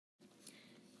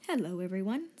Hello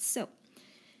everyone. So,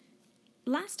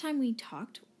 last time we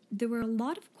talked, there were a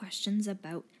lot of questions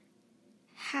about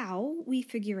how we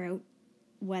figure out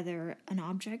whether an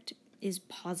object is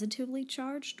positively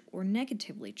charged or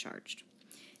negatively charged.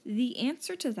 The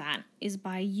answer to that is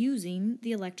by using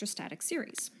the electrostatic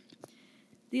series.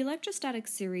 The electrostatic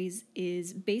series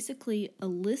is basically a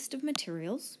list of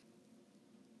materials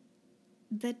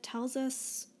that tells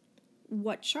us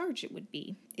what charge it would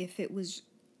be if it was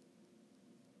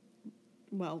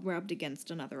rubbed against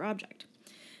another object.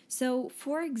 So,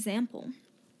 for example,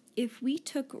 if we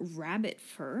took rabbit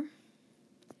fur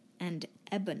and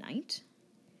ebonite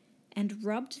and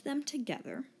rubbed them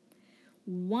together,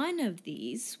 one of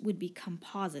these would become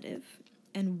positive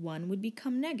and one would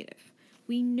become negative.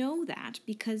 We know that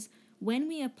because when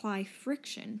we apply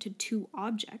friction to two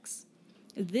objects,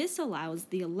 this allows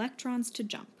the electrons to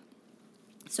jump.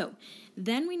 So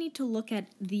then we need to look at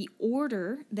the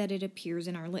order that it appears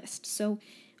in our list. So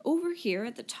over here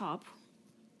at the top,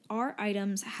 our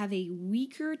items have a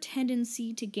weaker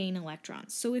tendency to gain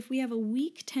electrons. So if we have a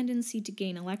weak tendency to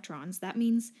gain electrons, that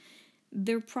means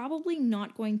they're probably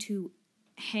not going to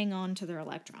hang on to their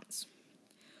electrons.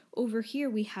 Over here,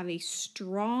 we have a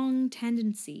strong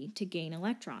tendency to gain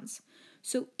electrons.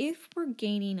 So if we're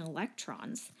gaining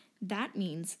electrons, that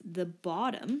means the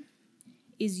bottom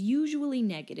is usually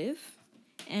negative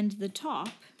and the top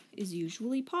is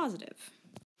usually positive.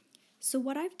 So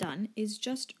what I've done is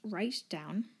just write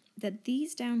down that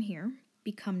these down here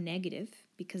become negative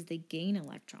because they gain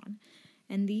electron,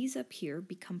 and these up here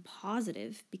become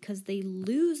positive because they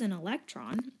lose an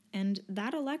electron, and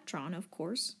that electron, of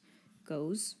course,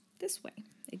 goes this way.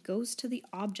 It goes to the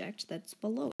object that's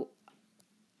below.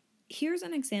 Here's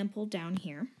an example down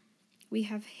here. We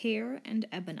have hair and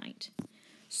ebonite.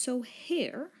 So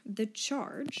hair, the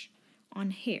charge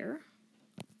on hair's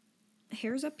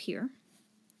up here,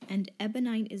 and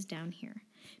ebonite is down here.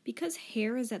 Because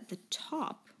hair is at the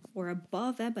top or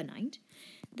above ebonite,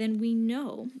 then we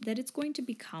know that it's going to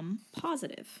become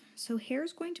positive. So hair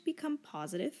is going to become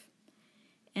positive,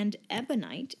 and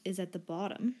ebonite is at the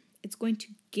bottom. It's going to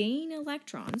gain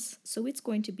electrons, so it's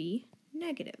going to be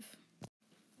negative.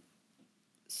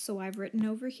 So I've written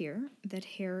over here that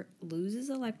hair loses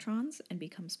electrons and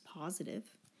becomes positive,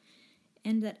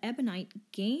 and that ebonite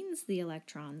gains the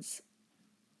electrons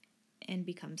and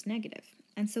becomes negative.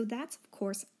 And so that's, of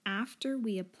course, after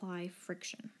we apply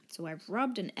friction. So I've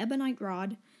rubbed an ebonite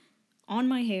rod on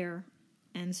my hair,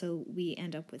 and so we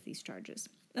end up with these charges.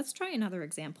 Let's try another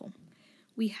example.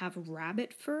 We have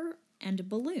rabbit fur and a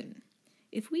balloon.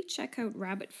 If we check out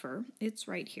rabbit fur, it's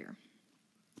right here.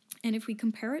 And if we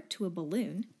compare it to a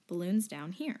balloon, balloon's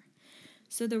down here.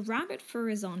 So the rabbit fur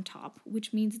is on top,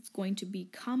 which means it's going to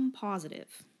become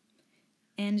positive.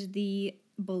 And the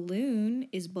balloon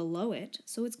is below it,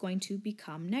 so it's going to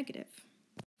become negative.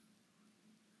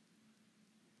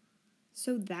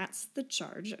 So that's the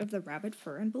charge of the rabbit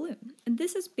fur and balloon. And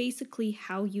this is basically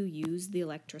how you use the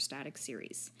electrostatic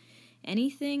series.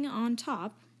 Anything on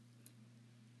top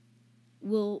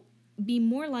will be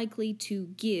more likely to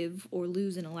give or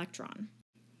lose an electron.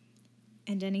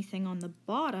 And anything on the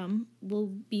bottom will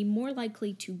be more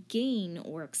likely to gain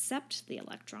or accept the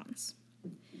electrons.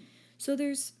 So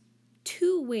there's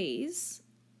two ways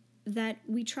that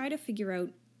we try to figure out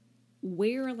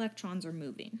where electrons are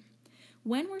moving.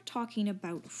 When we're talking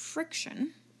about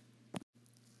friction,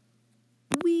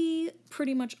 we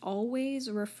pretty much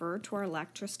always refer to our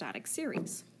electrostatic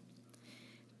series.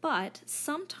 But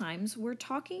sometimes we're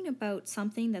talking about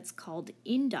something that's called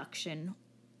induction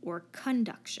or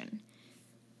conduction.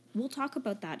 We'll talk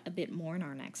about that a bit more in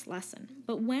our next lesson.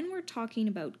 But when we're talking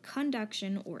about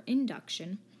conduction or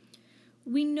induction,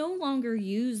 we no longer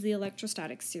use the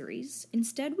electrostatic series.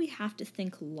 Instead, we have to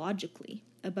think logically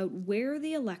about where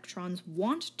the electrons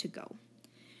want to go.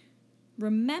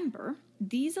 Remember,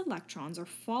 these electrons are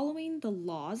following the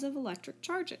laws of electric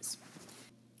charges.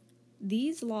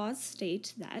 These laws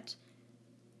state that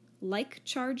like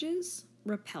charges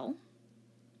repel,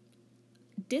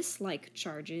 dislike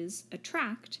charges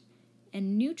attract,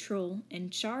 and neutral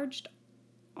and charged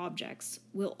objects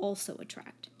will also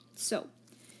attract. So,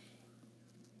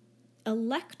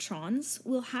 electrons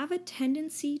will have a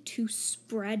tendency to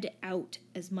spread out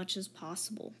as much as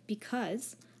possible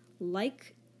because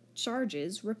like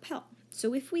charges repel.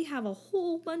 So if we have a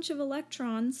whole bunch of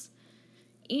electrons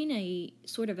in a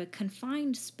sort of a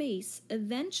confined space,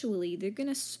 eventually they're going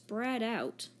to spread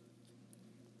out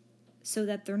so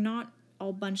that they're not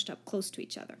all bunched up close to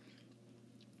each other.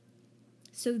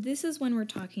 So this is when we're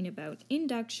talking about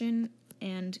induction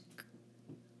and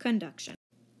conduction.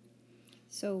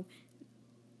 So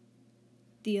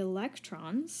the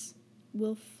electrons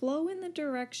will flow in the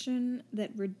direction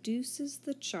that reduces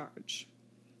the charge.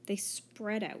 They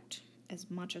spread out as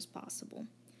much as possible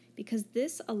because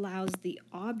this allows the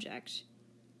object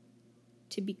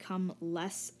to become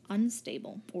less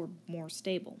unstable or more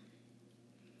stable.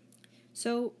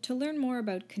 So, to learn more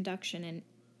about conduction and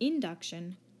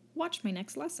induction, watch my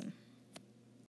next lesson.